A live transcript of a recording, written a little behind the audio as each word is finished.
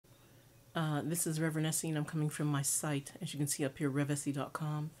This is RevEssie, and I'm coming from my site, as you can see up here,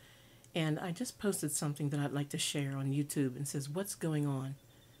 RevEssie.com. And I just posted something that I'd like to share on YouTube, and says, what's going on?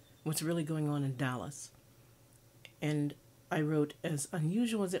 What's really going on in Dallas? And I wrote, as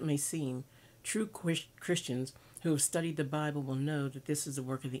unusual as it may seem, true Christians who have studied the Bible will know that this is the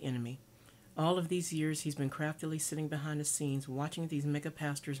work of the enemy. All of these years, he's been craftily sitting behind the scenes watching these mega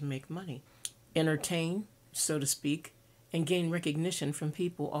pastors make money, entertain, so to speak, and gain recognition from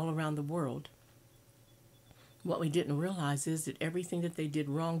people all around the world. What we didn't realize is that everything that they did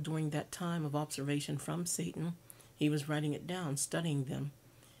wrong during that time of observation from Satan, he was writing it down, studying them.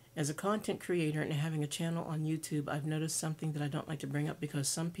 As a content creator and having a channel on YouTube, I've noticed something that I don't like to bring up because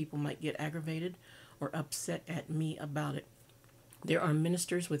some people might get aggravated or upset at me about it. There are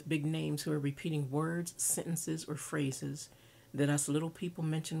ministers with big names who are repeating words, sentences, or phrases that us little people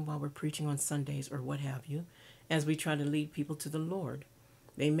mention while we're preaching on Sundays or what have you, as we try to lead people to the Lord.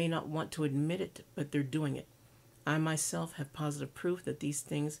 They may not want to admit it, but they're doing it. I myself have positive proof that these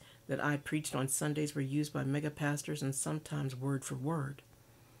things that I preached on Sundays were used by mega pastors, and sometimes word for word.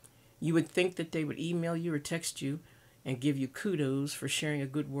 You would think that they would email you or text you and give you kudos for sharing a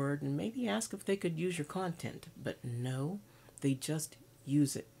good word and maybe ask if they could use your content, but no, they just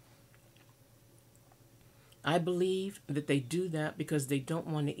use it. I believe that they do that because they don't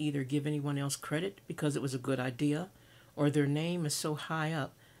want to either give anyone else credit because it was a good idea, or their name is so high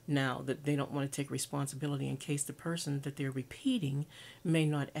up now that they don't want to take responsibility in case the person that they're repeating may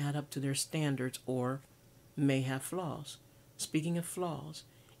not add up to their standards or may have flaws. Speaking of flaws,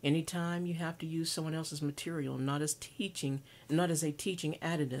 anytime you have to use someone else's material, not as a teaching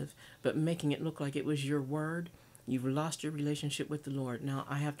additive, but making it look like it was your word, you've lost your relationship with the Lord. Now,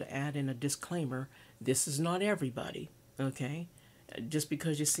 I have to add in a disclaimer. This is not everybody, okay? Just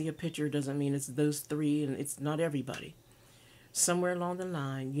because you see a picture doesn't mean it's those three, and it's not everybody. Somewhere along the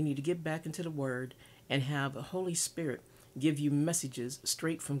line, you need to get back into the Word and have the Holy Spirit give you messages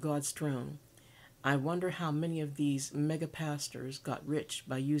straight from God's throne. I wonder how many of these mega pastors got rich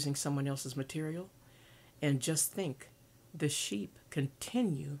by using someone else's material. And just think, the sheep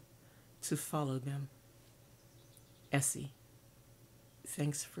continue to follow them. Essie.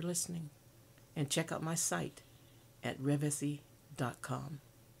 Thanks for listening. And check out my site at RevEssie.com.